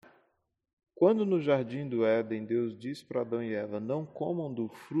Quando no jardim do Éden Deus disse para Adão e Eva, não comam do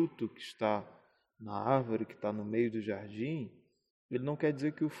fruto que está na árvore, que está no meio do jardim, ele não quer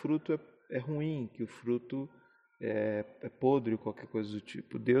dizer que o fruto é ruim, que o fruto é podre, qualquer coisa do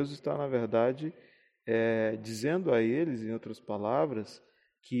tipo. Deus está, na verdade, dizendo a eles, em outras palavras,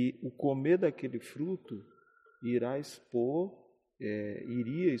 que o comer daquele fruto iria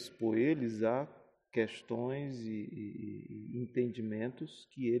expor eles a questões e entendimentos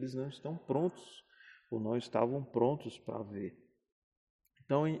que eles não estão prontos ou não estavam prontos para ver.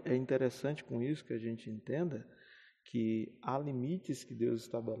 Então é interessante com isso que a gente entenda que há limites que Deus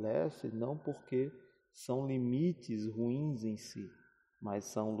estabelece, não porque são limites ruins em si, mas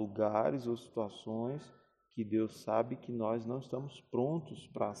são lugares ou situações que Deus sabe que nós não estamos prontos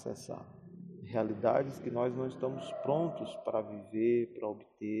para acessar, realidades que nós não estamos prontos para viver, para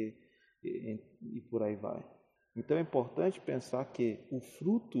obter e por aí vai. Então é importante pensar que o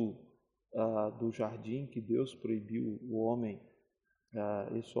fruto do jardim que Deus proibiu o homem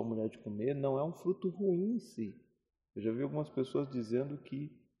e sua mulher de comer não é um fruto ruim em si. Eu já vi algumas pessoas dizendo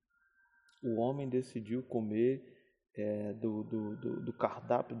que o homem decidiu comer do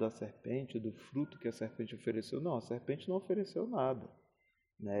cardápio da serpente, do fruto que a serpente ofereceu. Não, a serpente não ofereceu nada.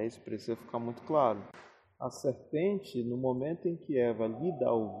 Isso precisa ficar muito claro. A serpente, no momento em que Eva lhe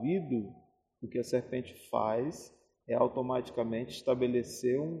dá ouvido, o que a serpente faz é automaticamente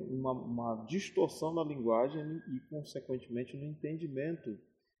estabelecer uma distorção na linguagem e, consequentemente, no entendimento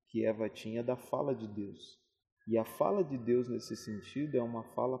que Eva tinha da fala de Deus. E a fala de Deus, nesse sentido, é uma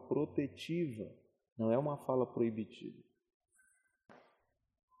fala protetiva, não é uma fala proibitiva.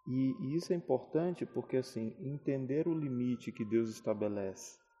 E isso é importante porque, assim, entender o limite que Deus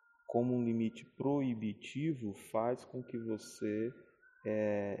estabelece como um limite proibitivo faz com que você,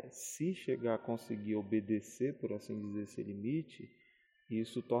 se chegar a conseguir obedecer, por assim dizer, esse limite,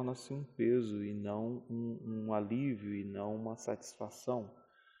 isso torna-se um peso e não um alívio e não uma satisfação.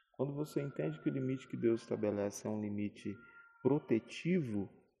 Quando você entende que o limite que Deus estabelece é um limite protetivo,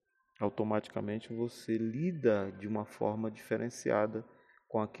 automaticamente você lida de uma forma diferenciada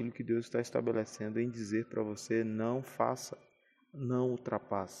com aquilo que Deus está estabelecendo em dizer para você não faça, não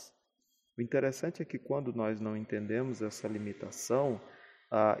ultrapasse. O interessante é que quando nós não entendemos essa limitação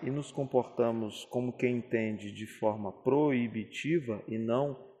e nos comportamos como quem entende de forma proibitiva e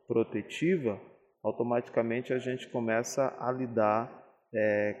não protetiva, automaticamente a gente começa a lidar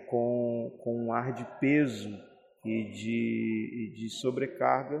com um ar de peso e de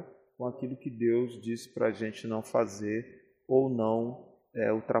sobrecarga com aquilo que Deus disse para a gente não fazer ou não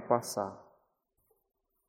ultrapassar.